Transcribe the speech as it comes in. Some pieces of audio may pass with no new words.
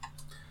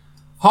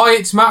Hi,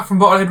 it's Matt from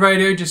Bottlehead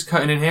Radio, just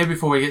cutting in here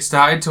before we get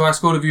started to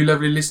ask all of you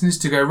lovely listeners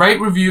to go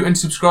rate, review and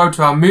subscribe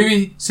to our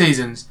movie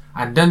seasons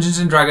and Dungeons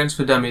 & Dragons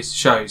for Dummies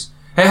shows.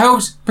 It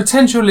helps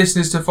potential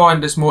listeners to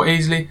find us more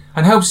easily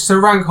and helps us to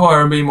rank higher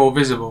and be more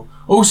visible.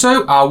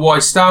 Also, our Why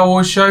Star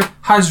Wars show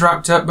has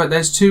wrapped up, but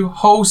there's 2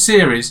 whole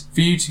series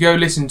for you to go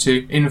listen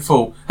to in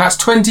full. That's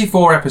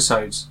 24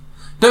 episodes.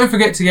 Don't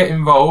forget to get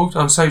involved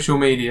on social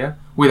media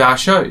with our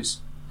shows.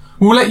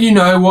 We'll let you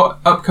know what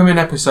upcoming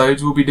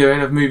episodes we'll be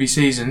doing of movie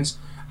seasons,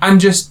 and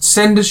just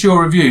send us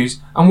your reviews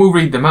and we'll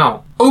read them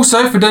out.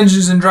 Also, for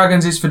Dungeons &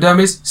 Dragons is for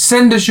Dummies,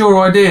 send us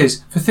your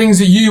ideas for things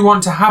that you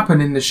want to happen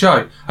in the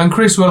show, and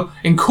Chris will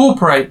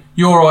incorporate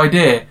your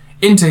idea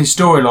into his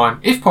storyline,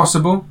 if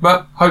possible,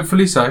 but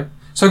hopefully so.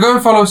 So go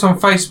and follow us on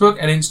Facebook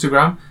and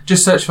Instagram,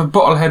 just search for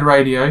Bottlehead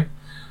Radio,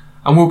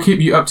 and we'll keep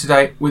you up to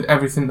date with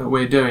everything that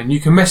we're doing. You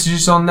can message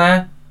us on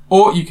there,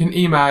 or you can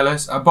email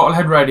us at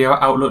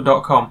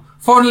bottleheadradio@outlook.com.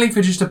 Finally,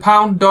 for just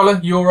 £1,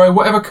 $1, euro,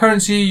 whatever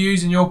currency you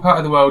use in your part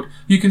of the world,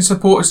 you can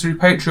support us through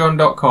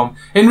patreon.com.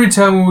 In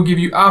return, we will give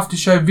you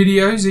after-show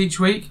videos each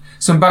week,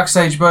 some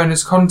backstage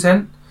bonus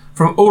content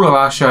from all of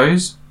our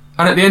shows,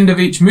 and at the end of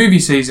each movie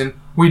season,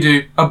 we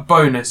do a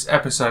bonus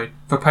episode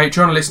for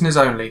Patreon listeners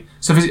only.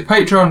 So visit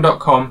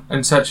patreon.com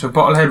and search for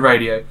Bottlehead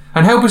Radio,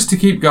 and help us to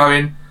keep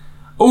going.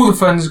 All the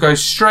funds go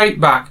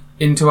straight back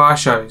into our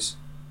shows.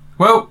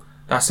 Well,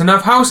 that's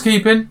enough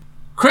housekeeping.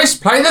 Chris,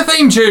 play the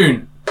theme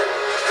tune!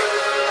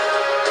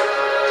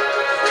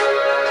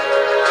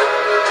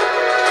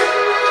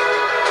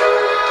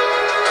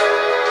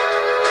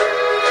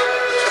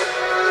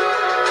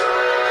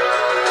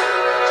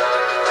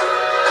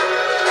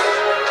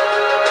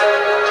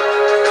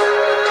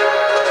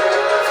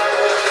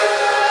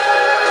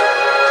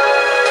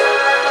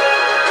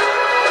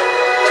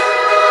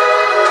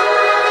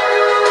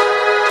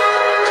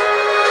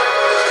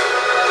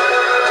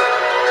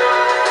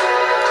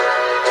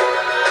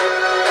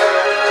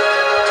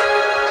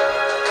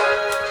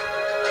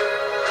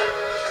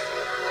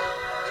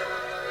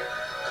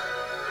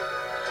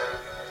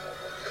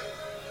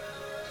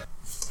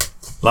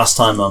 Last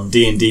time on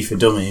D&D for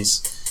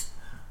Dummies,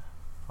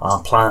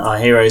 our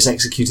heroes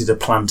executed a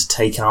plan to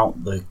take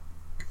out the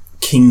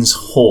King's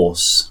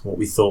Horse, what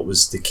we thought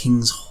was the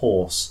King's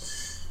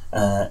Horse,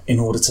 in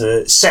order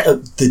to set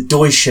up the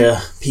Deutsche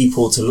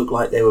people to look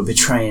like they were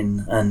betraying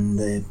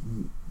the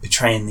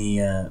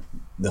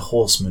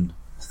horsemen.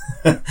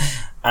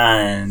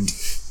 And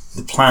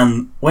the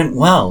plan went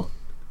well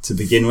to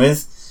begin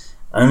with,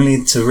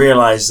 only to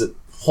realise that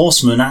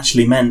horsemen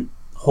actually meant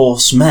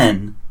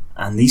horsemen,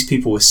 and these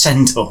people were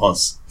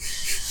centaurs.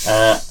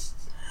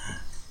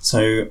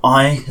 So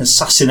I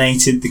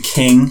assassinated the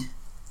king,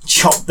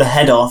 chopped the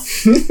head off,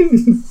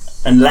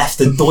 and left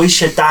the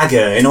Deutsche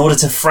dagger in order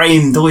to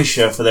frame Deutsche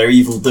for their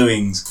evil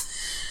doings.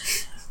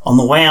 On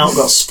the way out,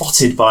 got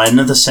spotted by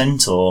another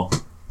centaur,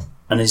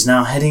 and is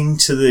now heading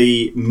to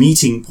the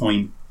meeting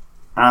point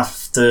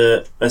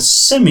after a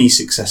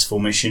semi-successful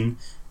mission,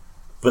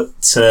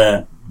 but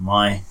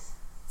my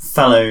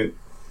fellow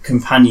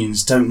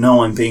companions don't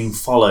know I'm being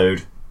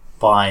followed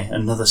by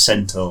another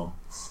centaur.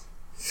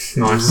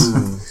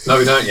 Nice. No,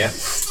 we don't yet.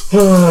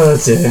 Oh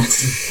dear.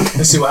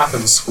 Let's see what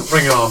happens.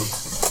 Bring it on.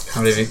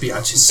 Can't believe it.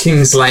 Biatches.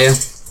 Kingslayer.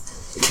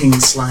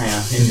 Kingslayer,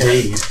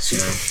 indeed.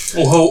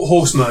 Or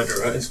horse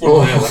murderer. It's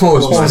one of the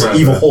Horse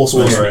Evil horse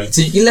murderer.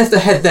 So you left the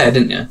head there,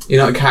 didn't you?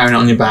 You're not carrying it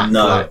on your back.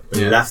 No,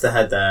 we left the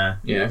head there.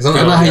 Yeah, because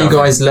I know how you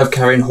guys love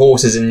carrying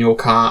horses in your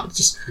cart,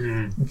 just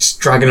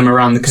dragging them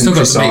around the Still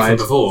got the meat countryside.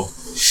 from before.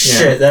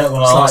 Shit, that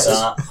one I like Slices.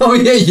 that. Oh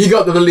yeah, you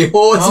got the bloody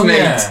horse meat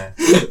Yeah.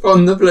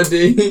 from the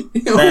bloody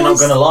They're not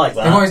going to like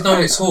They that. always know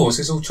it's horse.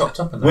 It's all chopped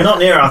up. And We're not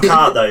near our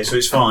cart though, so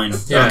it's fine.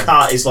 Yeah. Our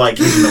cart is like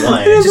hidden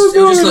away. It'll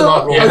just look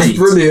like raw That's meat.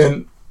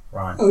 brilliant.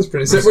 Right. That was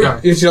brilliant. Let's So, go.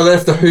 you should have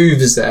left the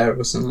hooves there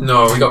or something.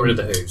 No, we got rid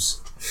of the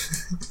hooves.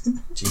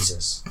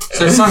 Jesus.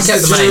 So it's like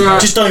Kept the main.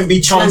 Just don't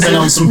be chomping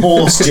on some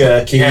horse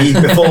jerky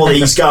before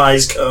these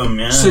guys come,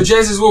 yeah? So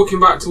Jez is walking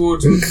back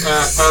towards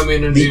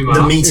Ermin and the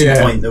Umar. meeting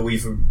Yeah. point that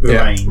we've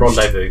arranged.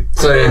 Rendezvous.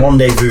 So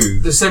Rendezvous.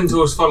 The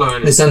centaur's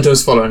following the him.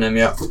 centaur's following him.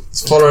 Yeah,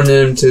 it's following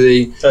him to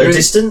the.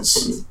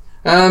 Distance?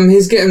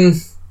 He's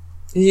getting.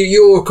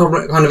 You're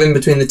kind of in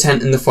between the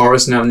tent and the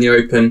forest now in the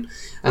open,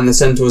 and the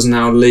centaur's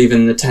now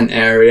leaving the tent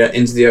area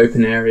into the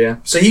open area.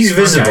 So he's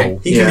visible. Okay.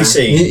 He can be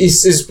seen.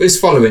 He's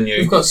following you.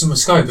 We've got some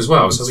scope as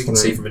well, so we can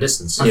see from a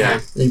distance. Okay. Yeah,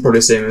 you can probably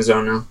see him as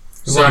well now.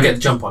 So I get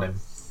the jump on him.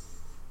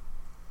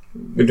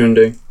 We're doing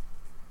do.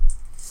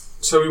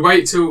 So we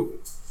wait for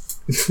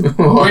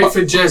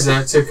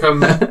Jezza to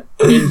come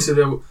into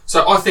the.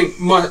 So I think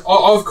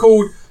I've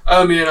called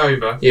Ermion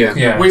over. Yeah.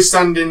 Yeah. We're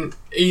standing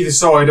either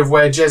side of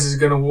where Jez is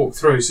going to walk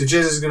through. So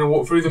Jez is going to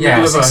walk through the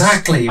middle of us.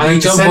 exactly. And We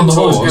the jump on the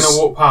centaur's horse. going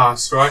to walk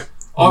past, right?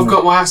 I've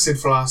got my acid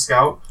flask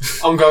out.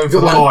 I'm going for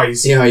You the got one?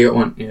 eyes. Yeah, you got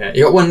one. Yeah,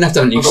 you got one left,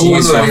 haven't you? I've got You one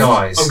use left. the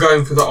eyes. I'm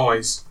going for the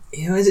eyes.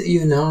 Yeah, is it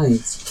you and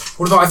eyes?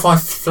 What about if I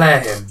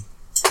flare him?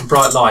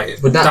 Bright light.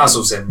 It Would that-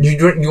 dazzles him. You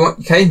want?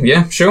 Okay,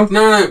 yeah, sure.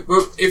 No,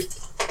 well, if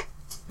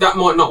that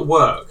might not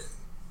work.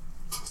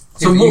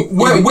 So If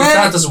where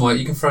that doesn't work,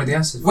 you can throw the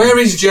acid. where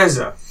is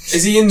Jezza?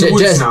 Is he in the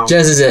woods now?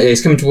 Jez is it.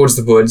 He's coming towards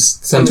the woods.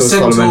 The And the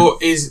centaur's following. centaur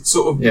is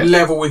sort of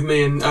level with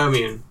me and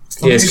Ermion.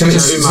 Yeah, he's coming.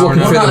 He's walking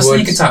What through about a the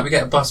sneak woods. attack? We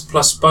get a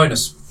plus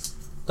bonus,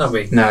 don't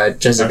we? No,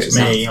 Jez That's gets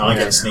me. that. I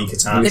get a sneak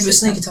attack. If a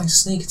sneak attack's a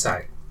sneak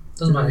attack,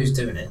 doesn't matter who's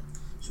doing it.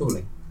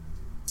 Surely.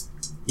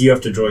 You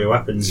have to draw your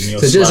weapons and you're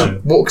So slow.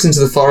 Jez walks into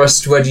the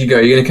forest. Where do you go?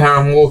 You're going to carry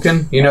on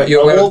walking? You know,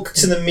 you're I walk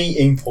to the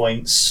meeting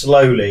point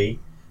slowly,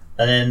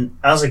 and then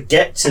as I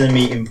get to the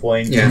meeting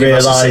point, Yeah. I Give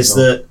us a realise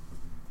signal. that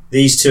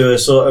these two are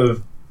sort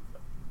of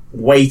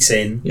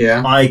waiting.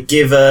 Yeah. I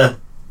give a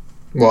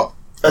What?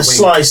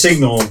 sly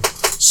signal,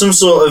 some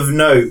sort of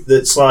note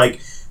that's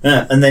like,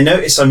 and they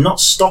notice I'm not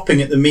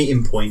stopping at the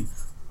meeting point.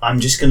 I'm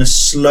just going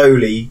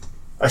to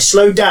I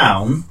slow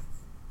down,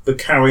 but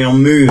carry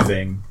on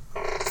moving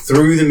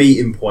through the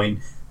meeting point,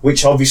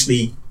 which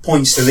obviously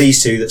points to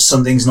these two that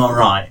something's not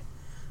right.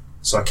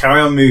 So I carry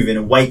on moving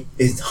and wait,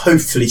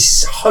 hopefully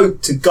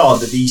hope to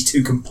God that these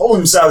two can pull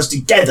themselves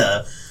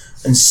together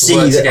and see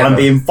work that together. I'm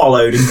being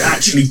followed and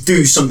actually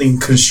do something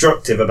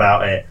constructive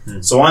about it.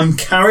 So I'm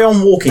carry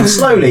on walking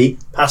slowly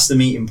past the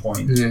meeting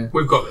point. Yeah.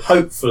 We've got it.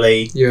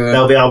 Hopefully You're,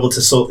 they'll be able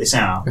to sort this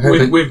out. you're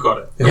hoping, We've got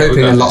it. you're Yeah, hoping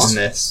we've a got lot this. on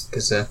this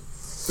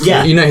because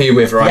Yeah, you know who you're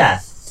with, right? yeah.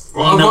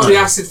 Well, I've got the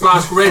acid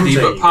flask ready,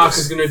 but Indeed.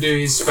 Parker's going to do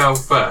his spell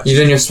first. You're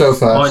doing your spell I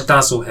first.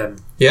 dazzle him.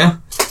 Yeah.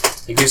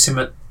 It gives him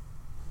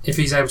if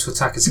he's able to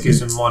attack us, it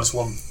gives him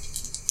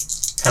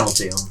 -1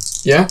 penalty on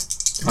Yeah.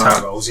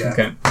 attack rolls. Yeah,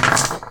 Okay.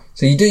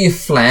 So you do your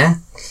flare.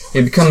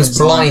 It becomes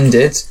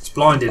blinded. he's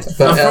blinded.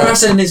 But, Throw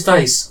acid in his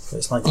face. So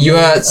it's like You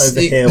over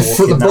here the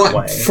walking that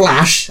way.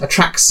 flash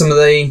attracts some of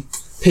the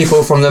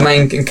people from the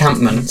main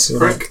encampment. So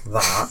like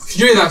that. Did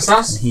you do that,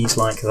 Sass? And he's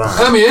like that.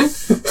 Ermion?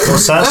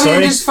 What's that? Ermion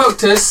Sorry? just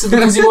fucked us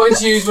because he wanted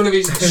to use one of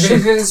his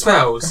shit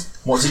spells.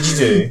 What did you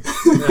do?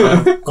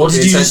 What What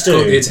did you just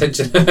do? The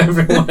attention of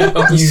everyone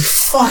else. You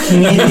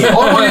fucking idiot.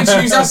 I wanted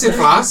to use acid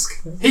flask.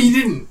 He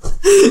didn't.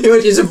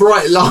 Which is a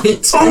bright light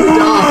in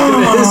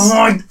darkness. Oh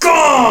my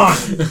god!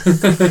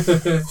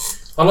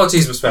 I like to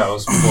use my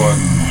spells before.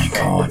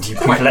 God, you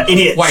people are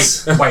idiots.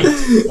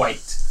 Wait.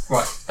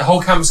 Right, the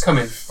whole camp's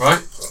coming,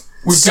 right?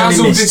 We've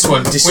dazzled this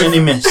one.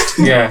 Discerning mist.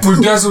 Yeah.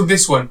 We've dazzled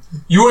this one.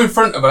 You're in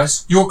front of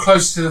us. You're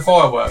close to the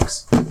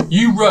fireworks.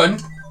 You run.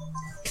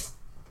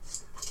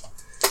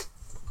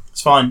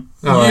 It's fine.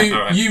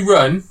 Alright. You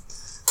run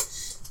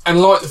and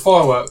light the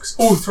fireworks.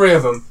 All three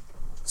of them.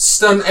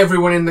 Stun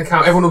everyone in the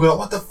camp. Everyone will be like,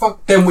 "What the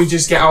fuck?" Then we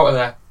just get out of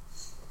there.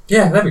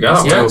 Yeah, there we go.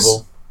 That Yes.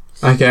 works.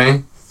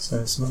 Okay. So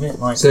it's a bit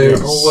like So-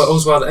 this.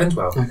 All's well that ends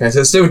well. Okay. So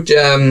it's still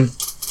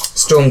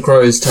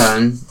Stormcrow's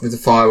turn with the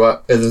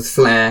firework, the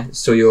flare. It's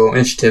still your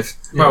initiative.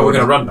 Well, we're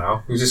going to run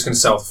now. We're just going to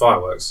set off the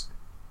fireworks.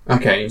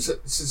 Okay. So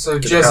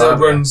Get the hell out Jezza of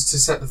there. runs to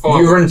set the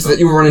fireworks.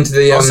 You run into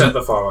the. I'll set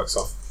the fireworks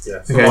off.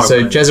 Yeah. for Okay, my so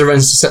win. Jezza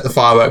runs to set the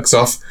fireworks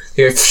off.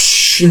 You go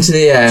into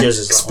the air.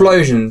 Jezza's that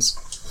Explosions.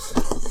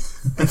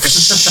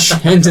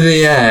 Into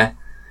the air.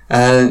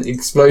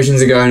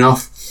 Explosions are going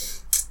off.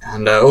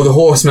 And all the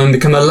horsemen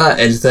become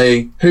alerted.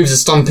 Hooves are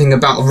stomping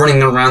about,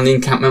 running around the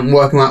encampment,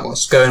 working out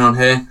what's going on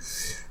here.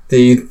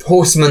 The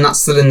horseman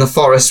that's still in the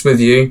forest with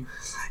you,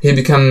 he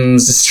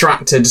becomes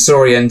distracted,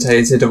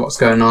 disorientated of what's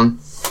going on.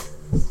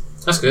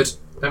 That's good.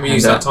 Then we And,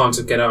 use that time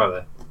to get out of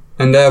there.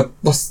 And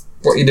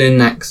what are you doing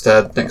next,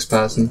 next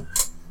person?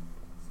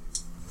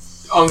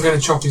 I'm going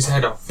to chop his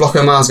head off.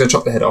 Blocko Mar's going to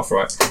chop the head off,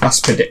 right? That's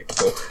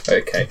predictable.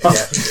 Okay.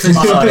 Yeah.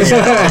 Oh,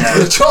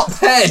 yeah. Chop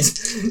head!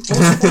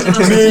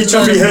 Me,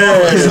 choppy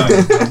head.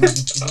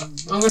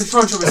 I'm going to try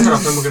and chop his head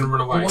off, then we're going to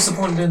run away. What's the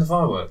point of doing the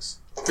fireworks?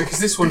 Because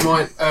this one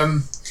might.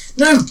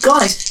 No,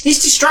 guys,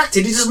 he's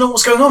distracted. He doesn't know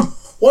what's going on.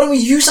 Why don't we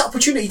use that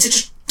opportunity to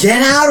just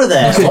get out of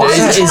there? Okay, Why are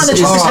you it's- trying to it's-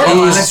 chop his it's- head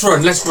Alright, off? let's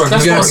run.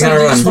 That's You're what I gonna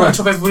said. You just run. want to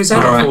chop everybody's head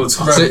off Alright. all the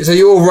time. So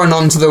you all run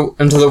onto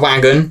the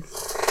wagon,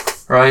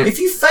 right? If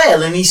you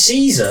fail and he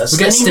sees us, We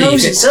then get he Steve.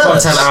 knows Get it's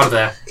us. content out of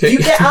there. If you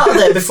get out of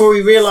there before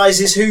he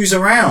realises who's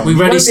around, We you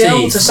ready, won't be able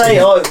Steve? to say,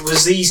 "Oh, it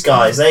was these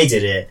guys. They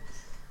did it."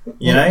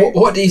 You know.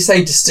 What do you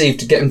say to Steve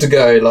to get him to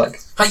go?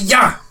 Like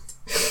Hi-ya!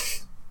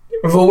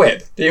 with a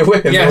whip? Do you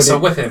whip him? Yes, or I'll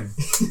do whip him.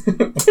 you...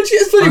 Where'd you get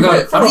his bloody I'll go,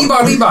 whip from? arriba,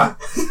 arriba!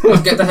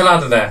 I'll get the hell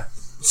out of there.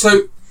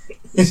 So,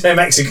 You say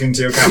Mexican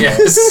to your camera.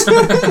 Yes.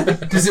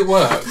 does it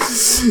work?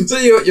 So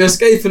you're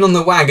escaping on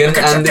the wagon,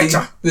 Gotcha, and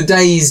gotcha. the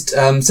dazed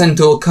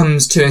centaur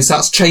comes to and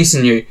starts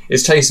chasing you.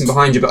 Is chasing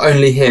behind you, but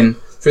only him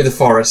through the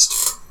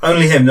forest.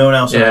 Only him, no one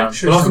else Yeah.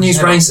 around. Well, I can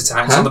use ranged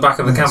attacks on the back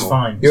of the That's camel.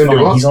 fine. You It's wanna do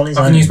fine. what? He's on his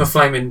I own. can use my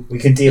flaming... We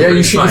can deal Yeah, with you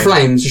it. shoot your flame.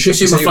 flames. You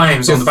Shoot my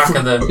flames on the back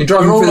of the... You're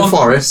driving We're all through the on-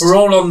 forest. We're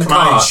all on the Can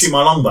I cart. shoot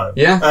my longbow?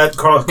 Yeah. Here we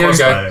go.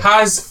 Crossbow.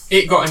 Has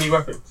it got any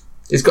weapons?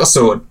 He's got a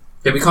sword.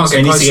 Yeah, we can't So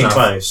he get needs close to get enough.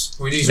 close.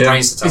 We use Yeah.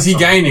 ranged attacks. Is he on.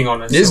 gaining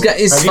on us? He's or-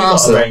 he's Have you got a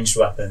faster. ranged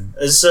weapon?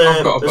 Has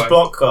I've got a bow.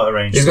 Block got a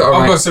ranged He's got a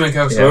weapon? I've range. got something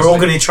else. Yeah. We're all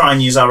actually. going to try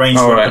and use our ranged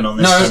All weapon right. on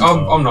this. No,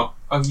 centaur. I'm not.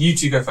 You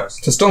two go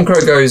first. So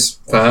Stormcrow goes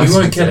first. We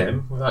won't kill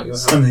him without your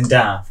help. Something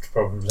daft,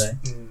 probably.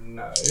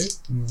 No.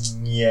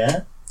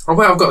 Yeah. Oh,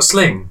 wait, I've got a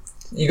sling.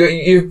 You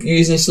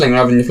using your sling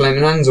rather than your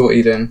flaming hands, or what are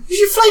you doing? Use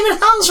your flaming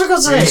hands, for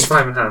God's Use sake!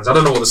 flaming hands. I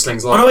don't know what the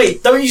sling's like. Oh no,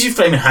 wait, don't use your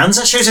flaming hands,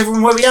 that shows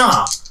everyone where we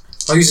are.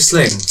 I'll use a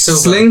sling. Silver.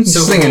 Sling?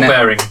 Silver Slinging ball it.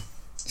 bearing.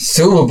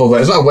 Silver ball,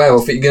 it's like a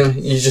werewolf. You're gonna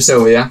use your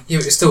silver, yeah? Yeah,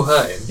 but it's still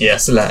hurting. Yeah,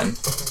 still let him.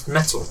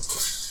 Metal.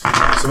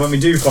 So when we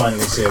do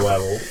finally see a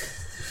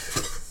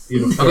werewolf,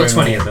 you'd have I've got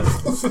thrown 20 of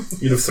them.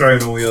 You'd have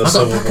thrown all your I've got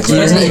silver packets balls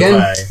Using it again?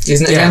 away.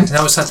 Using it Yeah, again?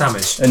 how much that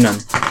damage? None.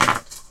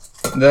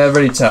 They're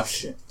really tough.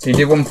 So you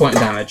did 1 point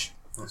of damage.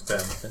 That's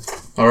better than nothing.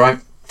 Alright.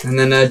 And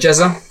then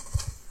Jezza?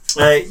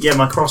 Yeah,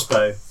 my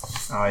crossbow.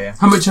 Oh, yeah.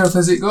 How much health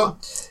has it got?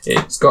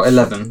 It's got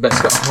 11, but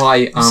it's got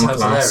high This armor sounds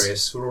class.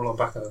 hilarious. We're all on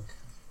back of.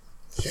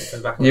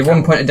 You did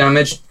 1 point of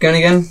damage. Going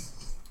again?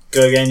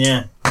 Go again,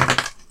 yeah.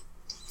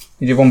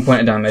 You did 1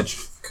 point of damage.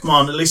 Come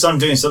on, at least I'm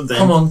doing something.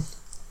 Come on.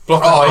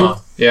 Block Oh, that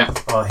bar. Yeah.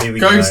 Oh, here we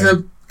Go go. to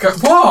the...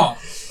 What?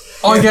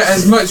 I get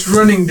as much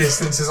running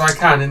distance as I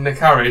can in the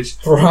carriage.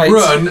 Right.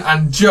 Run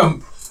and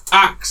jump.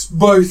 Axe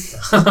both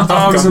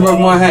arms Come above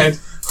on. my head.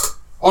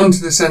 Onto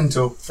the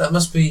centaur. That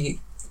must be.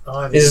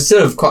 There's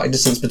sort of quite a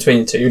distance between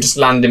you two. You just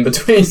land in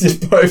between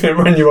the both and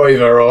run you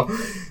over, or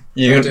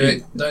you Don't do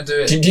it. Don't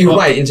do it. Do you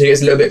wait until it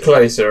gets a little bit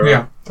closer? Or?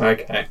 Yeah.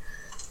 Okay.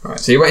 Right.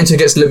 So you wait until it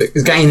gets a little bit.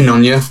 It's gaining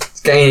on you.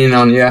 It's gaining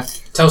on you.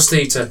 Tell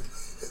Steve to,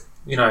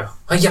 yeah.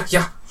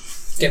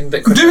 Get him a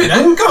bit quicker. Do it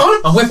then, go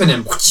on. I'm whipping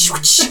him.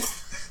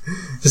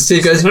 So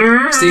Steve goes.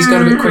 Steve's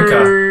going a bit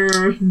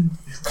quicker.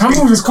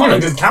 Camel was Quite a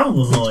quite good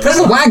camel noise. There's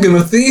a wagon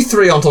with these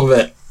three on top of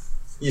it.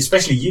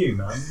 Especially you,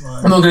 man.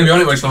 I'm not going to be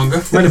on it much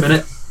longer. Wait a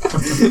minute.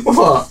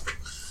 What?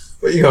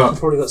 What you got?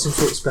 Probably got some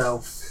sort of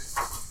spell.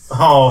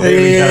 Oh,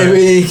 here Here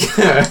we we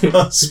go. go.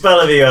 What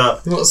spell have you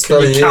got? What spell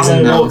are Can you your using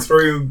camel now? walk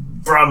through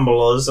bramble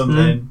or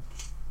something?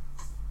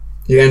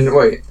 You can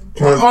wait.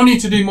 I need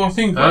to do my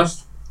thing Huh?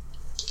 first.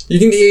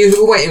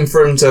 You're waiting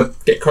for him to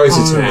get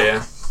closer to Oh. you.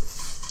 Yeah.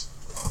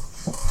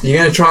 You're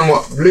gonna try and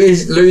what?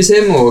 Lose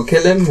him or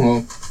kill him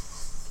or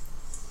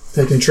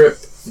take him trip?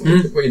 Hmm?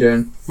 What are you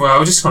doing? Well,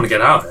 we're just trying to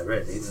get out of there,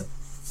 really. Isn't it?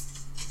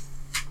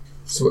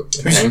 So,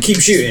 We should keep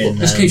shooting.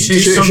 Just then. keep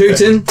shooting. something.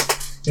 shooting.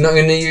 You're not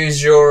going to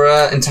use your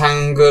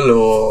entangle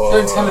or.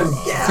 Don't tell him.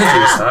 Could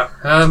use that.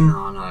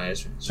 No, no,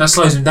 it's. That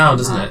slows him down,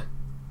 doesn't it?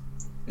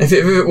 If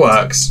it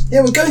works.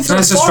 Yeah, we're going through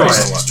Let's a just try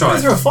forest. it. Let's try We're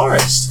it. going through a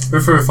forest.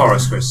 We're through a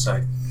forest, Chris.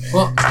 Say.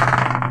 What?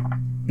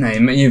 No, you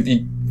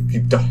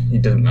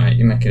don't, mate.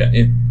 You make it up.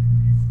 You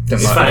don't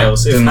It work,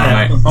 fails, mate. it Doesn't work,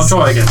 fails. mate. I'll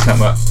try again. Don't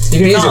work. You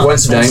can use it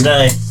once a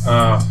day.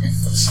 Oh,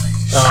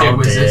 Shit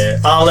wizard.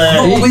 dear. I'll,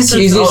 Oh,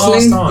 wizard. Using your Oh,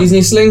 last sling? time. Using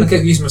your sling? Look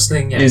at using my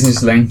sling. Yeah. Using your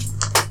sling. Does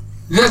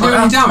that do any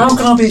How damage?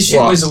 can I be a shit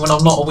What? wizard when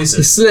I'm not a The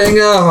wizard? sling,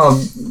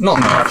 not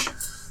much.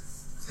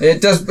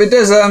 It does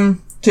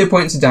 2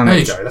 points of There you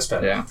damage. go. That's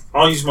better. Yeah.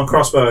 I'll use my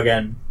crossbow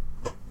again.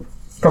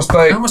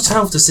 Crossbow. How much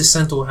health does this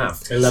centaur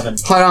have? 11.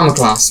 High armor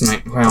class,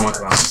 mate. High armor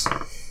class.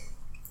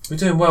 We're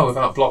doing well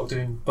without block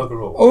doing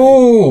bugger all.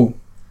 Oh!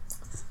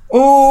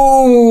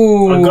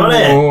 Oh! I got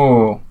it.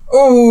 Oh!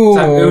 Oh! Is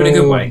that in a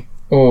good way?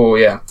 Oh,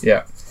 yeah,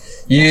 yeah.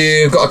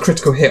 You've got a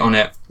critical hit on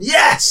it.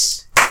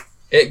 Yes!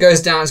 It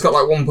goes down, it's got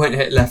like 1 point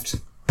hit left.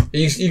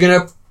 You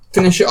going to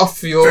finish it off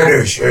for your.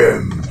 Finish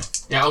him.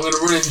 Yeah, I'm going to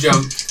run and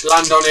jump,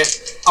 land on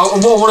it. Oh,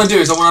 and what I want to do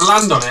is I want to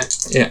land on it.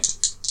 Yeah.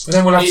 But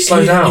then we'll have to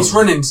slow down. He's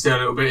running still a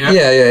little bit, yeah?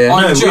 Yeah, yeah, yeah.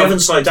 I No, we jump. haven't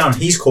slowed down.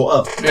 He's caught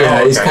up.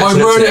 Yeah, he's okay. I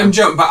catching up run to it you. and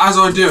jump, but as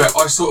I do it,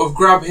 I sort of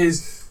grab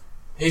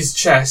his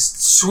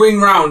chest, swing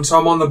round so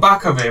I'm on the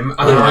back of him,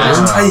 and then I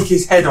just Ah. take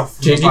his head off.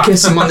 from Do the you back.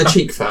 kiss him on the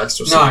cheek first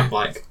or No. something?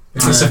 Like. The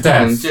kiss of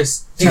death.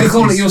 Just You could take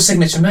call it his your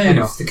signature head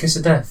move. off. The kiss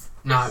of death.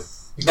 No.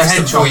 The kiss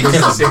head the chop boy, is kill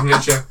the him.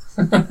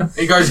 signature.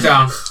 He goes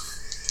down.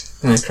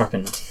 No,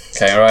 crapping.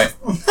 Okay, alright.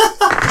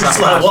 It's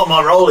like, what am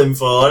I rolling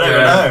for? I don't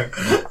know.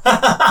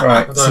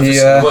 Right, I don't so know if this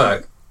you, will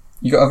work.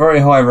 you got a very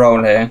high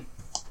roll here.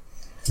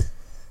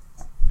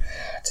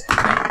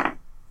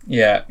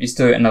 Yeah, you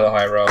still get another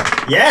high roll.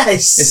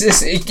 Yes!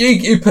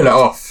 You pull it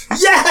off.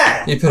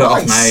 Yeah! You pull it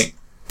off, Nice. mate.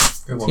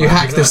 Good one, You man.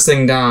 hack this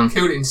thing down.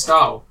 Killed it in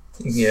style.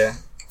 Yeah.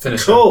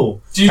 Finish it.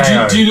 Cool. Do you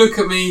KO. look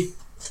at me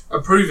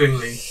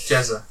approvingly,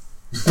 Jezza?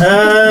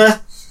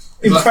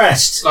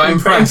 Impressed. Like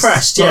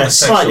impressed. Yeah, Not in a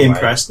sexual slightly way.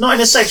 impressed. Not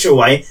in a sexual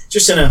way,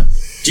 just in a.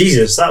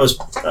 Jesus, that was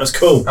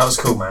cool. That was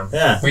cool, man.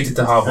 Yeah. We did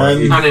the hard way.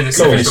 Um, You And in a finished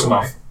sexual them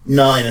way. off.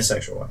 Not in a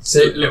sexual way. A So,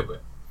 little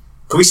bit.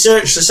 Can we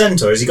search the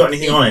centaur? Has he got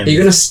anything on are him? you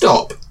going to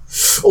stop?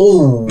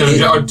 Oh. No,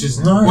 I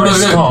just No, well, no.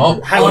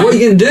 stop. Hang What on. are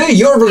you going to do?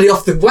 You're really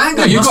off the wagon.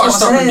 No, you've That's got to what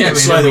stop I'm and saying. get me.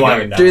 Slow then the we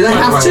wagon go. down. Do they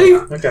Slow have the to?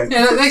 wagon down. Okay.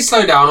 Yeah, they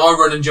slow down. I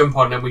run and jump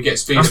on them. We get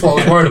speed. That's up what I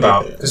was again. worried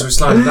about because we're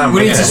slowing down.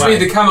 We need to We're speed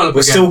the camel up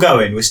We're again. still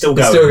going. We're still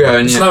going. Still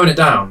going, yeah. slowing it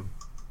down.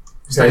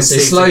 Okay, so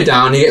you slow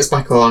down, he gets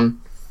back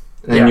on,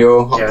 and then Yeah.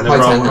 you're Yeah, and high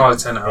then ten. roll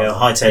 10 out. Yeah,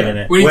 hightailing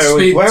it. We need to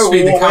Where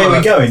speed the where camel are we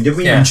up. going? Did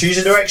we Yeah. even choose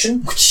a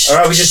direction? Or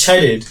are we just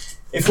headed?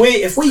 If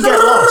we get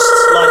lost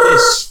like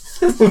this,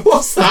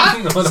 What's that?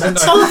 I don't know.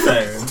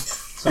 telephone.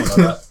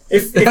 Something like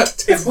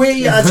that. If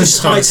we are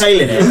just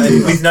hightailing it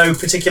and with no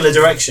particular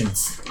direction,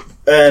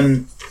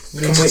 do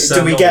We need to we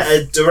send get off.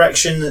 a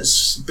direction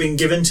that's been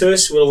given to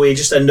us? Will we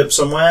just end up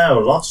somewhere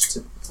or lost?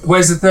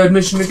 Where's the third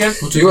mission again?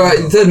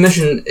 The third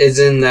mission is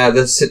in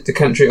the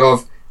country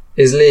of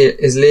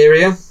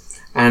Islyria,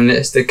 and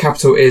the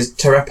capital is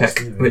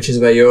Terepek, which is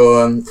where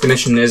your the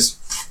mission is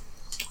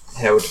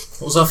held.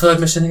 What was our third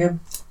mission again?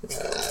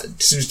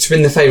 To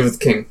win the favour of the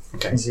king,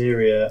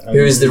 Syria,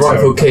 who is the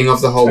rightful king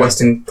of the whole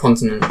Western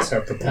continent.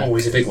 Oh,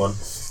 he's a big one.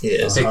 He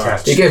is. Big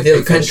catch. He gave the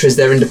other countries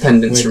their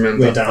independence,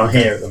 remember? We're down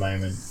here at the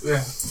moment.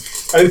 Yeah.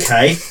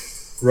 Okay,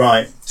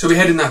 right. So we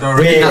head in that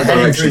direction. We're that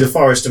heading direction. through the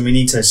forest and we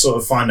need to sort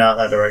of find out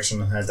that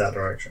direction and head that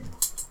direction.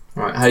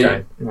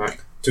 Right, right.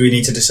 Do we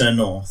need to discern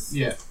north?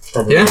 Yeah.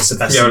 Probably Yeah. it's the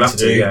best Yeah, we'll thing have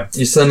to do. to, yeah.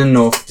 You're turning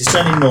north.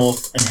 Discerning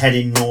north and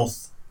heading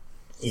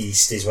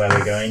north-east is where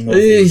we're going. You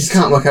North-east.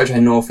 can't work out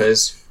where north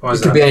is. Why It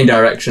is could that? be any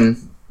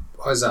direction.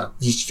 Why is that?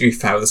 You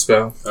fail the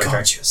spell. Okay. God,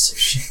 you're so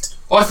shit.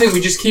 I think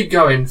we just keep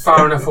going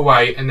far enough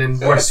away and then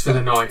rest for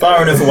the night.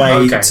 Far enough away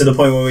Okay. to the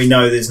point where we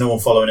know there's no one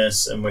following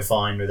us and we're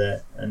fine with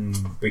it and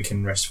we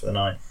can rest for the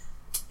night.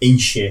 In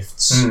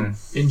shifts.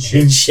 Mm. In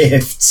shit. In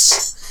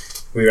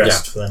shifts, we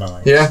rest for the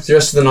night. Yeah, the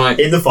rest of the night.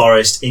 In the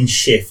forest, in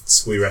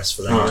shifts, we rest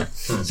for the Alright. night.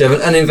 So you have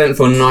an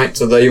uneventful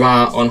night, although you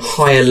are on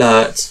high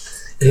alert.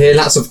 You hear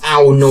lots of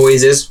owl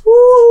noises.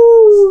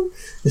 Woo!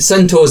 The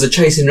centaurs are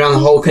chasing around the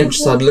whole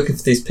countryside looking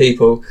for these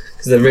people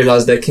because they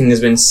realise their king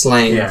has been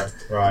slain. Yeah.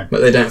 Right.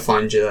 But they don't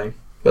find you though.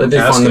 But they do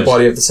Yeah, that's find the good.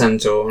 body of the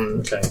centaur. And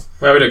Okay.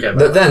 Well, we don't get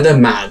that. they're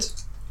mad.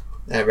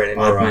 They're really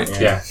mad, Alright, mate.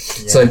 Yeah.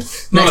 So,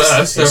 Not next,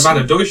 us, they're about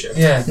a Deutsche.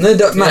 Yeah. no,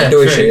 mad Yeah,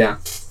 Deutsche, true. yeah.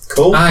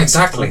 Cool. Ah,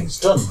 exactly. It's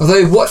done.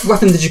 Although, what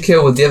weapon did you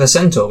kill with the other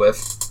centaur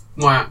with?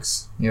 My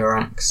axe. Your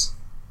axe.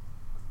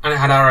 And it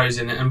had arrows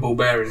in it and ball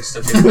bearings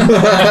stuff in it.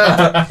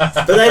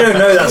 But they don't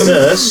know that's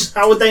us.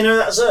 How would they know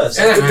that's us?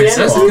 Yeah, It could no, be it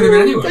says it anyone. could have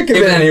been anyone. It could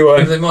have been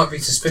anyone. They might be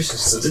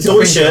suspicious. The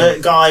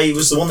Deutsche guy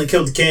was the one that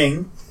killed the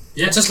king.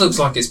 It just looks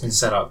like it's been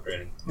set up,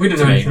 really. We don't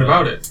To know me, anything really.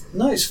 about it.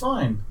 No, it's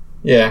fine.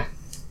 Yeah.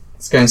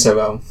 It's going so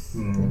well. I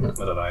don't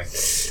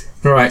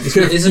know. Right, you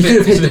could have, It is a you bit- could have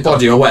it's hit a the bit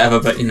body or whatever,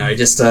 but you know,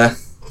 just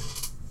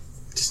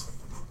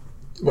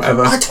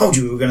whatever. I told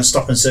you we were going to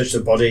stop and search the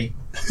body.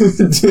 I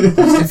didn't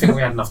think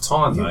we had enough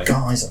time, You though.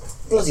 guys are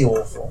bloody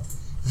awful.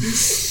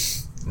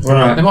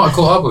 Right. They might have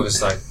caught up with us,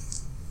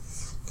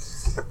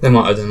 though. They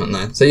might have done,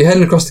 mightn't they? So you're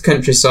heading across the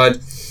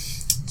countryside.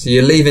 So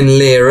you're leaving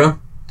Lyra,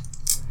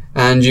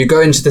 and you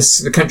go into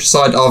the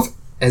countryside of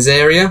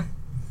Azaria,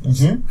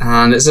 Mm-hmm.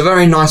 and it's a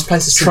very nice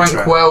place. It's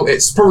tranquil.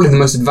 It's probably the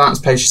most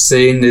advanced place you've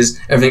seen.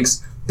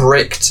 Everything's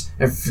bricked.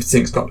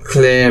 Everything's got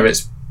clear.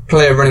 It's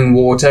clear running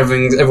water.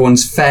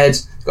 Everyone's fed.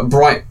 Got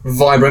bright,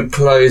 vibrant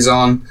clothes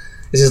on.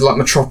 This is like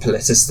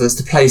Metropolis. It's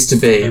the place to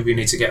be. Maybe we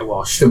need to get a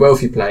wash. The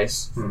wealthy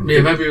place.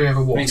 Yeah, maybe we have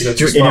a We need watch. to go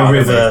to a In spa, a don't we?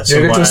 river Do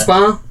you want to go to a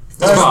somewhere. spa?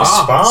 No, Spa?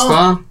 spa?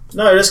 Spa?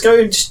 No, let's go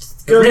and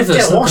just go and river's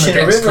get not washed in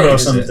gonna a get as river clean, or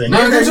is it? something. No,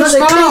 go to a they're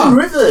spa. clean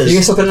rivers. You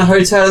can stop in a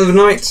hotel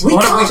overnight. We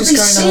Why don't we can't just be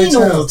go in a seen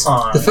hotel? all the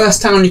time. The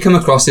first town you come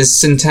across is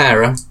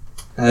Sintera.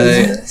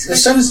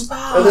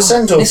 The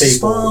centaur It's a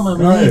people. spa, man,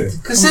 we No. need-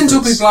 Because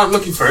centaur people aren't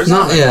looking for us.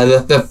 Not are they? yeah,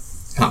 the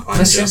can't find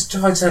Let's you. just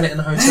hotel it in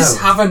a Let's hotel.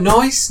 have a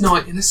nice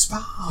night in a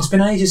spa. It's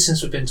been ages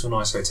since we've been to a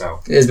nice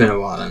hotel. It has been a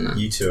while, hasn't it?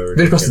 You two are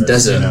Been across the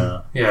ridiculous, desert. you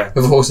know Yeah.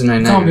 With a horse and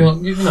no Can't be name.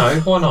 on, you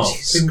know, why not?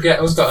 Jeez. We can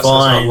get, we've got that. us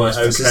our Fine, worst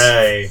places.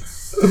 okay.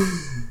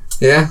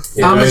 Yeah,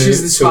 How much We'll is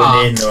go the to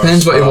spa? an inn or a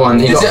Depends what you spa. want.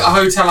 You Is got- it a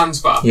hotel and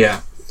spa? yeah.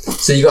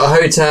 So you got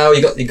a hotel.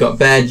 You got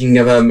bed. You can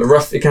have a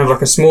rough. You can have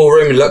like a small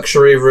room, a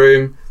luxury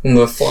room, one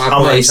with a How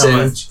much? fireplace How in.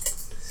 much?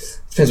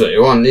 Depends what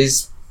you want.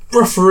 These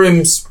rough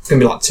rooms can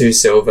be like 2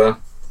 silver.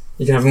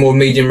 You can have a more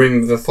medium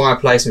room with a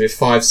fireplace, maybe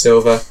 5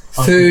 silver.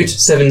 Food,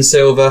 7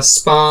 silver.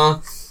 Spa,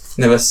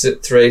 never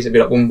 3, so it'd be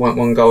like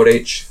 1.1 gold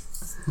each.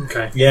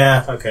 Okay.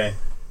 Yeah, okay.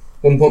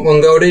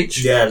 1.1 gold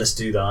each? Yeah, let's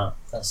do that.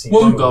 That seems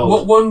One good.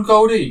 gold. One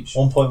gold each?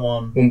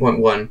 1.1.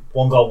 1.1,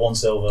 1 gold, 1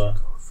 silver.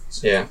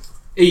 yeah.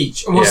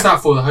 Each. And what's Yeah.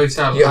 that for? The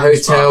hotel? You got and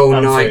spa? hotel,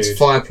 and night, food.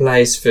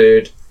 fireplace,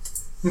 food.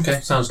 Okay,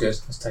 sounds good.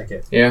 Let's take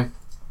it. Yeah.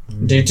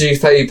 Do you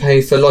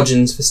pay for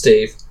lodgings for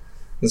Steve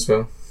as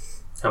well?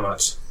 How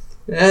much?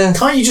 Yeah,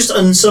 Can't you just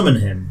unsummon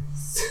him?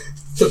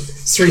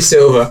 3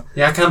 silver.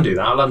 Yeah, I can do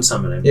that. I'll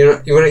unsummon him. You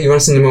want to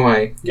send him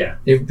away? Yeah.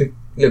 You'd be a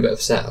little bit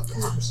upset,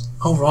 perhaps.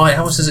 Oh, right.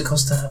 How much does it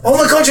cost to have it? Oh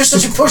my god, you're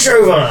such a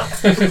pushover!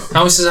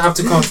 How much does it have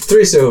to cost?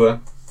 3 silver.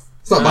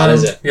 It's not bad,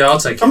 is it? Yeah, I'll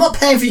take I'm it. not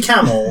paying for your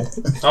camel.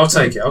 I'll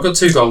take it. I've got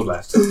 2 gold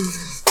left.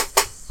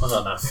 I've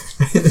got enough.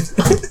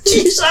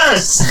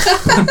 Jesus!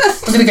 I'm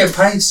going to get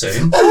paid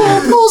soon.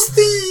 Oh, poor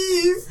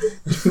Steve!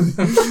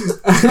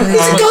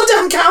 It's a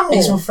goddamn camel!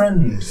 He's my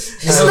friend.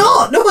 It's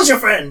not! No one's your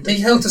friend! He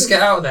helped us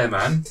get out of there,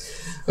 man.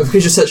 Because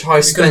you're such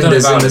high could've done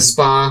it spenders in without the him.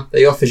 spa,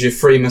 they offers you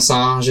free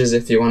massages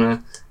if you want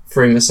a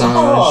free massage.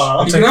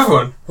 Oh, You can have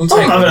one. We'll take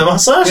I'm having a one.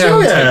 massage, Yeah, oh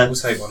we'll, yeah! we'll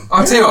take one.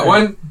 I'll tell you what,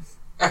 when...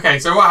 Okay,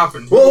 so what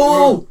happened? Whoa,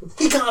 whoa, whoa!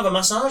 He can't have a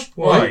massage.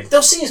 Why?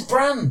 They'll see his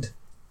brand.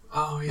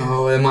 Oh, yeah.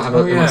 Oh, they might have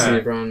Oh, they might yeah. see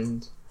a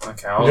brand.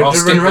 Okay, You're I'll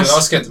doing the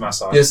rest? skip the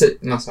massage. You'll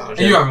sit massage.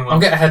 Are you having one? I'll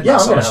get a head Yeah, I'm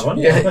massage. gonna have one.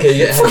 Yeah, okay, you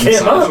get a head Fuck it, I'm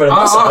massage. having a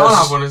I'll massage.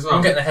 have one as well.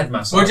 I'm getting a head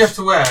massage. What do you have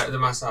to wear at the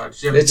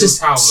massage? Do you have It's to do a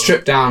just towel?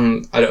 stripped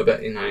down a little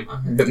bit, you know, a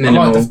bit I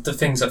minimal. like the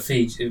things that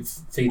feed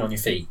on your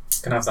feet.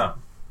 Can I have that?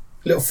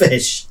 Little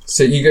fish.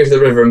 So you go to the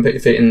river and put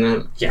your feet in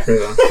the Yeah.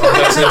 river. I'll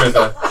go to the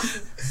river.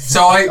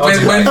 So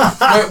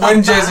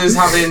when Jez is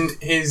having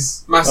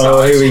his massage,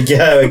 Oh, here we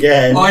go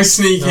again. I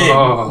sneak in.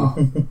 Oh.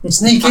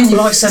 Sneak in, you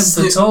like 7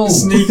 foot tall.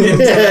 Sneak in.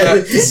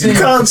 You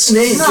can't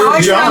sneak. No, You're I a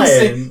can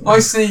giant. sneak. I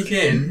sneak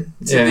in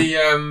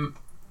to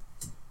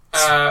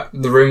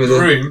The room with the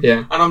room,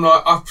 Yeah. and I'm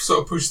like, I sort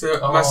of push the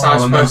Oh,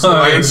 massage no. person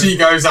away, and she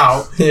goes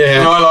out. And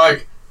Yeah.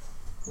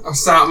 I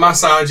start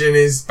massaging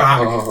his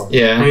back Oh. and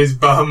Yeah. his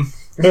bum.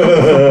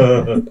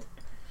 Oh.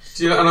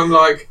 And I'm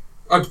like,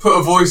 I'd put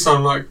a voice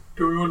on, like,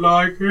 do you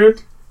like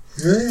it?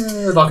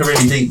 Yeah, like a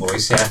really deep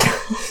voice, yeah.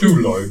 Do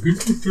you like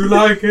it? Do you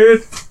like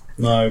it?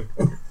 No.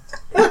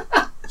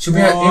 You'll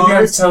be able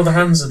to tell the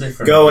hands are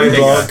different. Go away,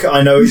 Bigger. Block.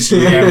 I know it's you.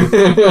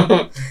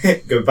 Yeah.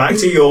 Go back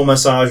to your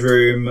massage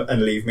room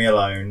and leave me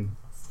alone.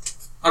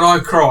 And I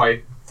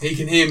cry. He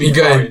can hear me You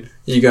go crying.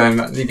 You going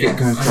back? You get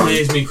going. He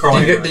hears me You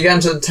crying. go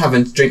into the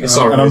tavern to drink your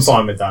sorrows. And I'm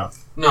fine with that.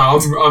 No,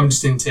 I'm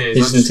just in tears.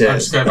 He's in I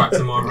tears. just go back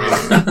to my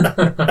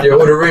room. Do you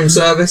order room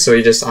service, or are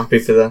you just happy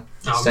for the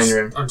No, staying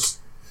room? I'm just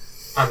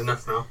had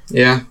enough now.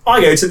 Yeah. I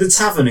go to the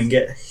tavern and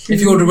get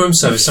If you order room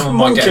service, someone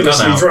might get a gun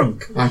homunculously out.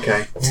 drunk.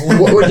 Okay.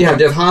 What do you have?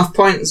 Do you have half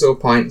pints or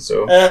pints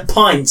or?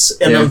 Pints,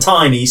 and Yeah. I'm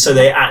tiny, so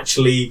they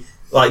actually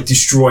like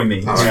destroy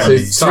me. Alright, Yeah.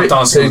 so Start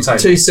dancing on the table.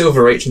 2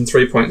 silver each and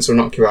 3 points will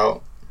knock you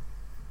out.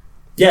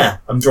 Yeah,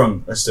 I'm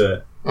drunk. Let's do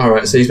it.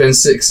 Alright, so you spend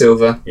 6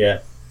 silver Yeah,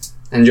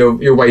 and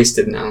you're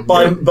wasted now.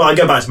 but I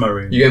go back to my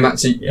room. You going back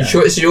to? Yeah. You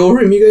sure it's your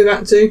room you go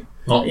back to?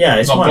 Not, Yeah,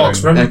 it's not my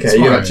Block's room. room. Okay, It's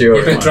you my go back to room. your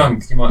You're a room. bit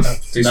drunk. You might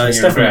have to do No, something it's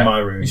you definitely regret. my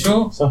room. You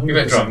sure? It's You're a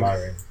bit 100% drunk. my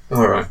room.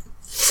 Alright.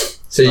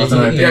 So you, I don't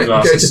know, you big go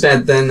glasses. to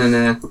bed then,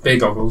 and Big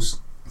goggles.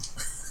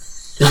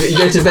 you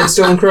go to bed,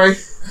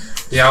 Stormcrow.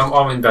 Yeah,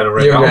 I'm in bed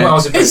already. You're in bed. I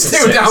was in bed He's at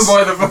still 6. down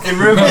by the fucking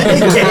river.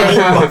 Getting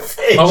my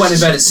fish. I went in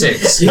bed at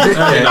 6. Early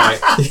night.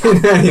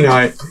 Early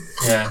night.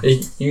 Yeah.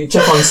 You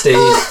check on Steve.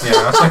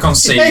 Yeah, I check on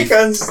Steve. Check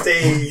on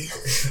Steve.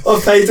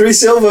 I've paid 3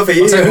 silver for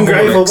you, I'll take you a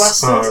ungrateful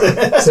Horlicks. bastard.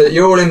 Alright. So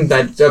you're all in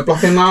bed.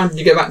 Block in mind.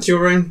 You get back to your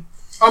room.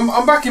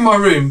 I'm back in my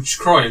room, just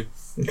crying.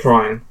 And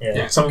crying.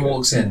 Yeah. Someone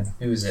walks in.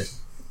 Who is it?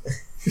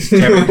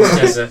 Kevin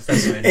Jezza.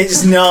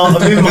 It's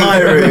not. I'm in my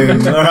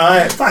room. All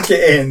right, pack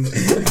it in.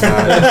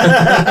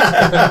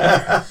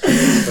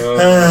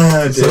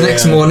 Oh, So the dear.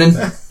 next morning,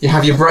 you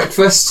have your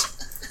breakfast.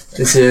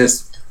 This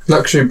is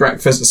luxury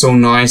breakfast. It's all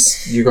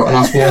nice. You got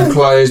nice warm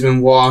clothes,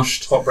 been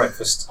washed. Hot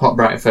breakfast. Hot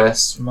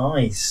breakfast.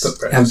 Nice.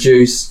 Cooked Have breakfast.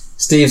 juice.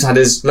 Steve's had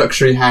his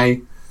luxury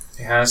hay.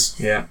 He has.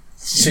 Yeah.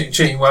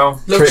 Treating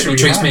well. Luxury He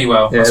treats hat. me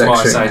well. Yeah, That's why I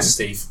luxury say hat. to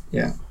Steve.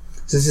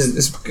 So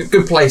it's a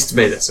good place to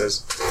be. This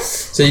is.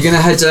 So you're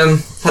gonna head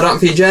up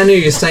for your journey. Or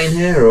you're staying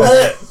here, or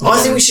I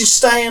think we should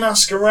stay and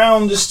ask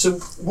around as to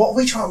what are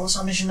we trying. What's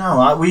our mission now?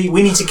 Like, we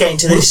need to get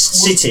into this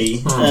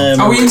city.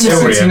 Are we in the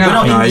area. city now? We're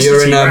not no? in the You're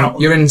city, in we're out-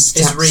 you're in Ria.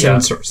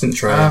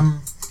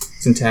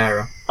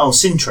 Sinterra. Oh,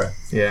 Sintra.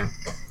 Yeah.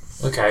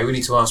 Okay, we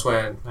need to ask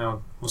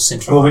what's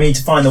Central. Well, we need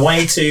to find the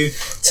way to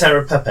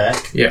Terra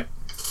Pepec. Yeah.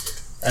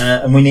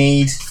 And we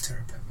need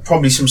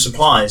probably some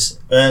supplies.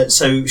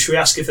 So should we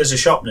ask if there's a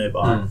shop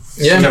nearby?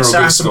 Yeah. General So goods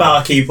ask the store.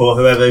 barkeeper or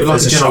whoever if We'd like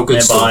there's a a general shop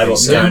goods store, nearby.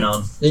 What's please. going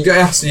on? You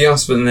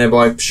ask for the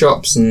nearby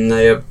shops, and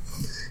they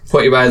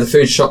put you where the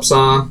food shops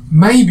are.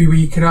 Maybe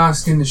we could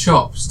ask in the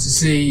shops to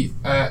see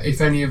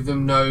if any of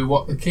them know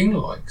what the king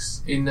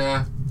likes in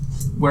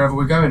wherever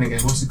we're going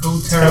again. What's it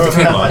called? Terra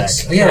King Pepec.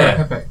 likes. Terra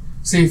Yeah. Pepec.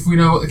 See if we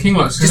know what the king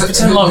likes. Just Because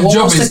pretend like, the what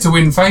job was is the- to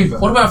win favour.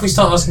 What about if we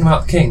start asking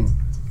about the king?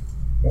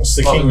 What's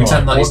the Well, king we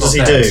pretend like? that What he's does he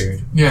not do?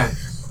 Yeah.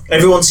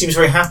 Everyone seems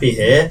very happy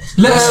here.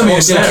 Let What's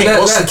Ermion,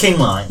 what's the king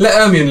like? let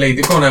Ermion lead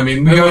it. Go on,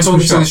 Ermion. We We're go to talking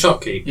the to the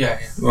shop. shopkeep. Yeah.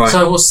 Right.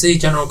 So what's the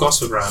general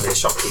gossip around here,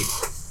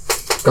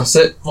 shopkeep?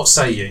 Gossip. What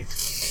say you?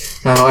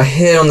 I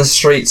hear on the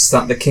streets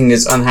that the king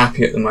is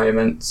unhappy at the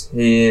moment.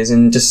 He is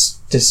in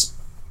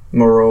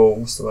moral.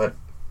 What's the word?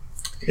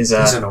 He's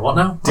in a what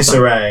now?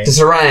 Disarray.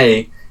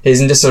 Disarray.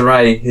 He's in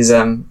disarray. He's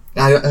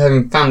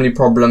having family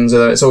problems,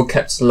 although it's all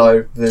kept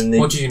low within the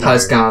What do you know?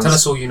 palace guards. Tell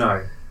us all you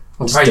know.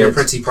 We'll Just pay you a did.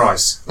 pretty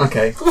price.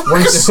 Okay.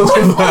 One silver.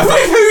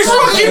 Who's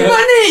fucking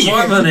money?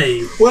 My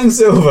money! One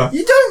silver.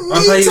 You don't need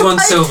I'll pay you to one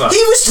pay. silver. He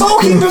was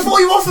talking before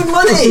you offered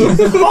money.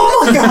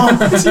 Oh my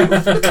god!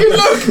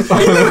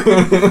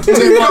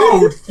 Two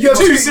gold. You have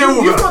Two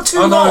silver. You've got 2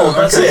 I know, gold.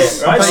 That's okay.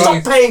 it. Right? I'll pay Stop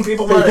you- paying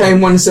people You're money.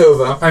 paying one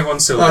silver. I'll pay one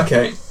silver.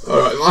 Okay.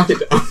 Alright, mark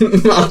it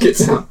down. Mark it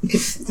down.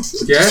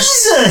 Yes?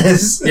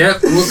 Jesus.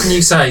 Yep, what can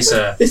you say,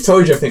 sir? It's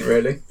told you, I think,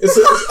 really.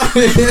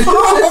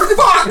 Oh,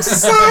 fuck's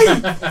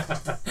sake!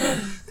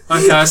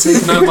 Okay, I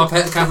see. No, my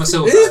pet count my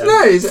silver. It is, then.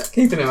 no, he's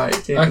keeping it, mate.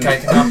 Keeping Okay,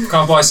 it. can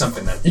I buy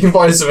something then? You can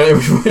buy something.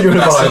 Which one you want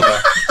to That's buy?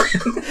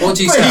 silver. What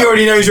do you But he sell?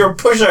 already knows you're a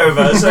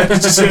pushover, so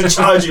he's just going to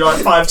charge you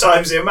like 5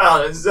 times the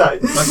amount. It's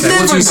like, Okay,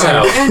 what do you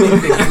sell?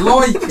 Anything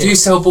like Do you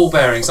sell ball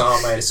bearings that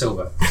aren't made of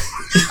silver?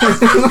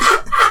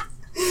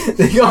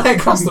 The guy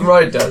across the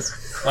road does.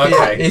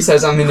 Okay. He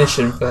sells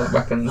ammunition for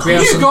weapons. We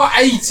have You've some, got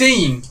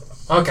 18.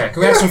 okay, can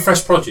we have some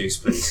fresh produce,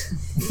 please?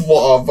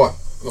 What?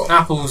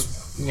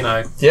 Apples, you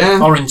know,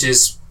 Yeah.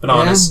 oranges,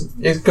 Bananas.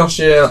 Yeah, it costs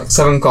you like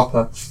 7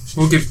 copper.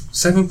 We'll give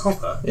 7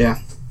 copper. Yeah.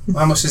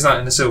 How much is that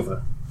in the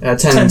silver? 10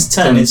 10 to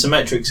 10, it's a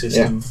metric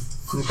system.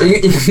 But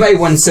you can make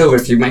 1 silver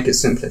if you make it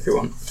simple if you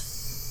want.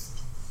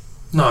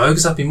 No,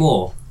 because that'd be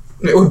more.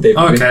 It would be.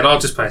 Okay, I'll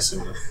just pay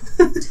silver.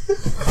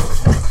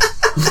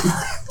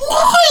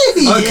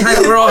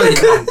 Okay, right.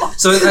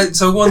 Then.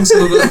 So 1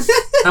 silver.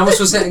 How much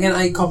was it again?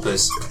 8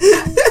 coppers.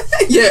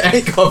 Yeah,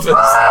 8 coppers.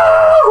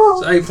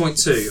 So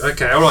 8.2.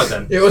 Okay, alright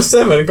then. It was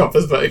 7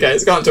 coppers, but okay,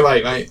 it's gone to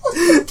 8, mate.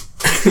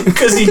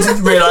 Because he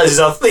didn't realise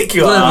how thick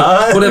you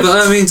are. Whatever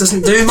Ermine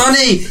doesn't do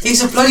money.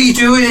 He's a bloody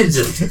druid.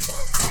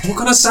 What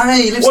can I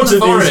say? He lives in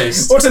the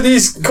forest. What are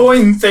these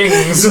coin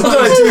things? What do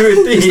I do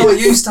with He's these? not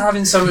used to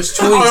having so much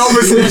choice. I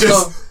obviously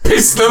just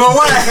pissed them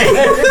away.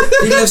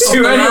 He lives To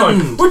on the anyone.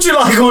 land. Would you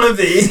like one of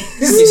these?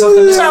 He's like a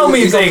little, Tell me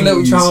he's like a little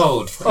things.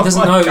 child. He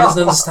doesn't know. He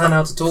doesn't understand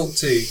how to talk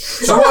to.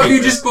 So what have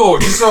you just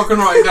bought? Just so I can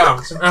write it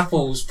down. Some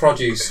apples,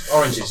 produce,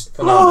 oranges,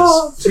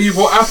 bananas. So you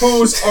bought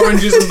apples,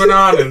 oranges and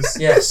bananas.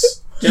 Yes.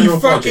 You General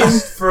fucking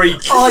produce. freak.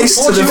 Ice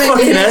What to do the you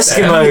fucking mean,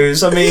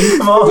 Eskimos. I mean,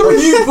 come Well, on.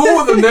 you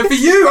bought them. They're for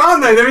you,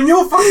 aren't they? They're in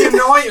your fucking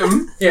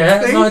item.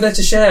 Yeah, Thing. no, they're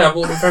to share. I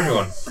bought them for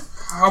everyone.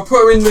 I'll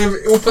put them in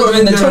the. We'll put them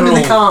in the. Put them in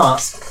the general. cart.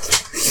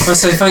 I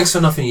say thanks for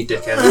nothing, you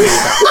dickhead.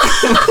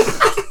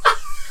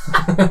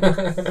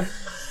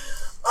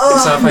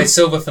 So I paid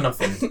silver for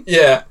nothing.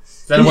 Yeah.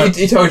 Then I went.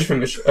 He told you pretty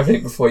much, I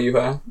think, before you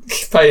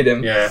paid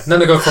him. Yeah.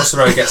 Then I go across the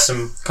road, get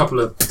some couple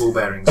of ball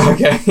bearings.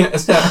 Okay.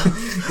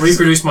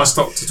 Reproduce my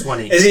stock to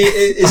 20.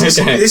 Is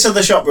Okay. this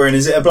other shop we're in,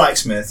 is it a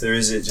blacksmith or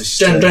is it just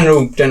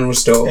general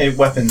store.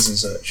 weapons and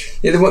such?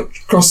 Yeah, they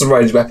cross the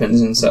roads,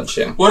 weapons and such,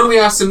 yeah. Why don't we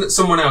ask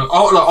someone else?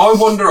 Oh, look, I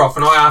wander off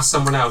and I ask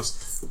someone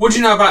else. What do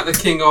you know about the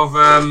king of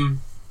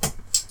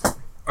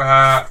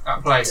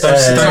that place?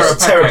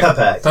 Terra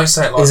Pepe. Don't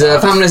say it like His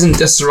that. family's in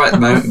disarray at the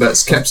moment, but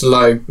it's kept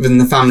low within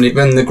the family,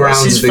 within the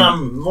grounds of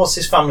the... What's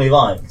his family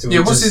like? Do we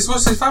Yeah, what's just-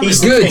 his family?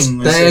 He's like? the Good. king,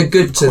 They is are it?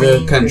 good to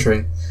Queen? the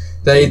country.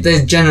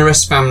 They're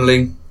generous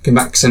family, came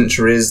back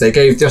centuries. They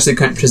gave the rest of the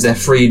countries their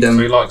freedom.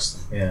 He likes.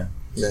 Yeah.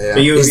 They,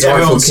 But he's the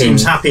everyone rightful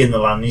seems king. happy in the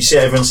land. You see,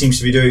 everyone seems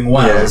to be doing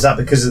well. Yeah. Is that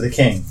because of the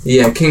king?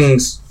 Yeah,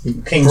 king's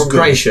King's good.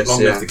 gracious.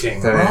 Long yeah. live the king.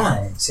 Very-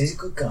 Right. So he's a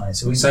good guy.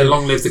 So We say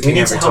long live the we king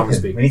need to every help time we him.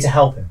 speak. We need to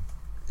help him.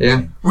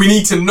 Yeah. We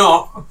need to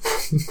not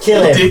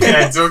Kill him.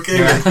 dickheads or kill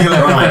him. Kill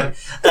him. Right.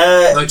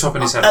 No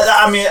chopping his head At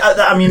off.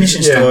 the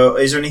ammunition Yeah. store,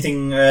 is there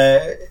anything?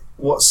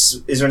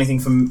 Is there anything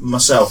for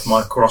myself,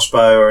 my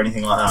crossbow or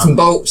anything like Some that?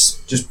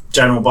 bolts. Just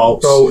general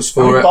bolts. Bolts How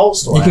for many it.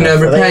 bolts do I You can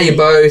have? Are repair they- your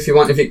bow if you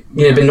want. If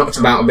you've been knocked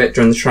about a bit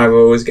during the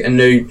travels, get a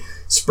new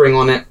spring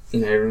on it. You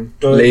know,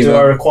 Do I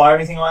lever. require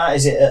anything like that?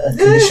 Is it a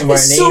condition where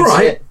it it's needs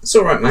alright. it? It's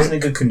alright, It's in mate. a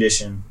good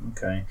condition.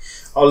 Okay,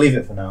 I'll leave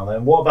it for now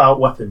then. What about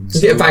weapons?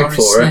 You get a bag Alright,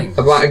 for it. sling.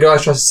 A guy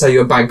tries to sell you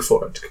a bag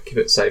for it to keep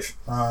it safe.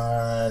 No,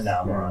 I'm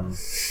alright.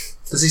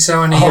 Does he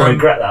sell any I'll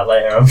regret that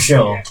later, I'm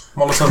sure.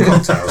 Molotov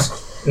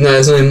cocktails? No,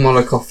 there's only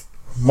Molotov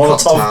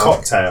Molotov Cocktail.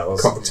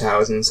 cocktails.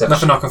 cocktails and such.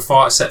 Nothing I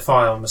can set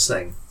fire on the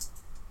sling.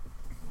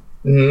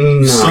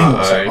 Sling or something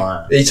No.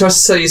 like that. He tries to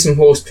sell you some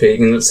horse pee, you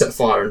can set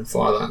fire and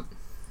fire that.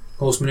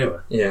 Horse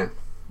manure. Yeah.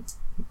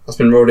 That's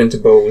been rolled into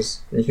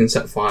balls and you can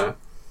set fire.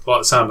 I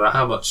like the sound of that.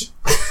 How much?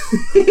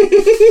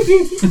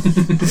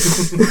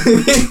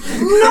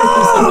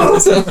 No!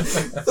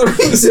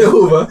 3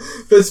 silver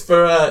just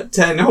for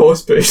 10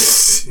 horse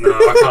pees. No,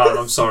 I can't.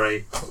 I'm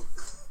sorry.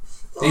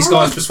 These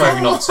guys persuade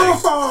me not to.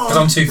 Because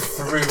I'm too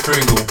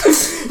frugal.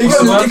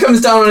 He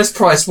comes down on his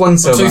price, 1 I'm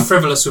silver. too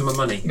frivolous with my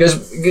money.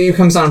 He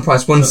comes down on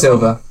price, 1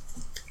 silver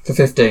for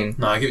 15.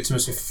 No, give it to me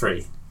for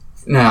free.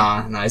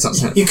 No, he's not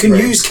saying You can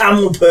use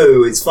camel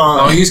poo, it's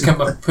I'll fine. use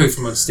poo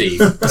from my Steve.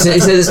 He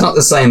says it's not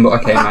the same,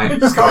 but okay,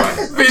 mate.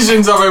 Alright.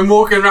 Visions of him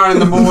walking around in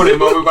the morning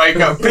when we wake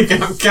up,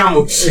 picking up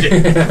camel shit.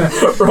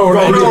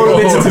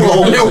 Rolling into the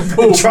ball, Little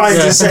ball. trying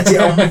to set it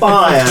on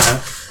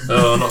fire.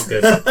 Oh, not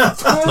good. No,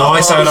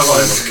 I say I don't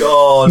want it.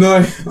 God.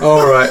 No.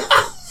 Alright.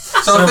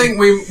 So I think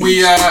we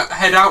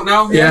head out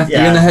now. Yeah,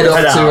 Yeah, you're gonna head off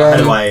head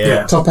to away,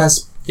 yeah.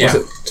 Topaz. Yeah.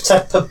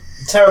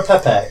 Terra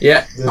Pepe.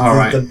 Yeah.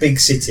 Alright. The big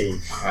city.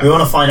 We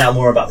want to find out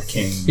more about the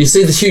king. You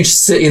see the huge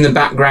city in the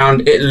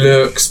background. It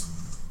looks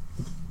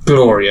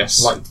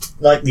glorious.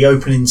 Like the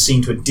opening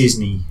scene to a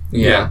Disney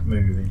Yeah.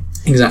 movie.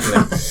 Exactly.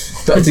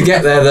 But to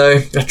get there, though, you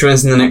have to join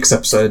us in the next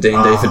episode of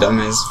D&D for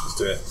Dummies. Let's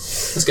do it.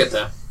 Let's get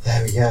there.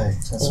 There we go.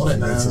 That's what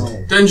we need to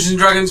do. Dungeons and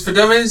Dragons for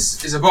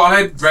Dummies is a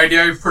Bottlehead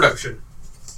Radio production.